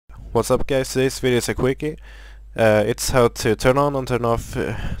What's up guys, today's video is a quickie. It's how to turn on and turn off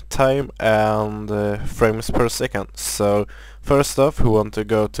time and frames per second. So first off, we want to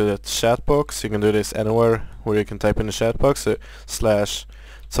go to the chat box. You can do this anywhere where you can type in the chat box, slash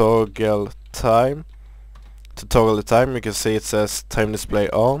toggle-time. To toggle the time, you can see it says time display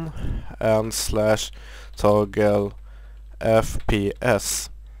on and slash toggle FPS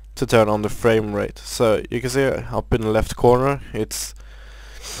to turn on the frame rate. So you can see up in the left corner it's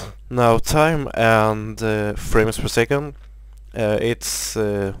now time and frames per second. It's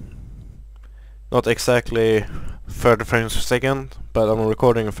not exactly 30 frames per second, but I'm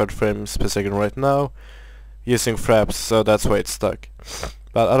recording 30 frames per second right now using fraps, so that's why it's stuck.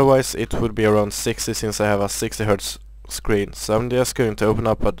 But otherwise it would be around 60 since I have a 60 Hz screen. So I'm just going to open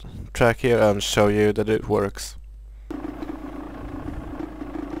up a track here and show you that it works.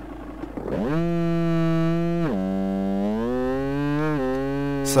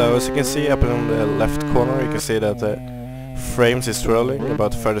 So as you can see up in the left corner, you can see that the frames is rolling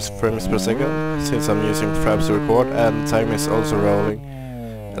about 30 frames per second since I'm using fraps to record, and time is also rolling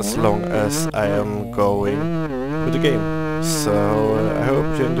as long as I am going with the game. So I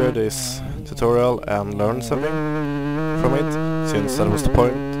hope you enjoyed this tutorial and learned something from it, since that was the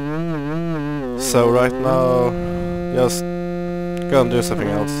point. So right now just go and do something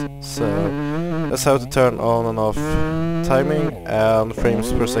else. So that's how to turn on and off timing and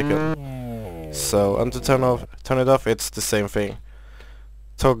frames per second. So, and to turn it off, it's the same thing.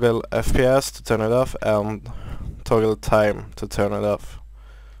 Toggle FPS to turn it off and toggle time to turn it off.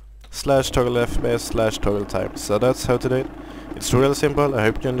 Slash toggle FPS slash toggle time. So that's how to do it. It's really simple. I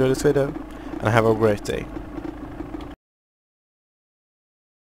hope you enjoyed this video and have a great day.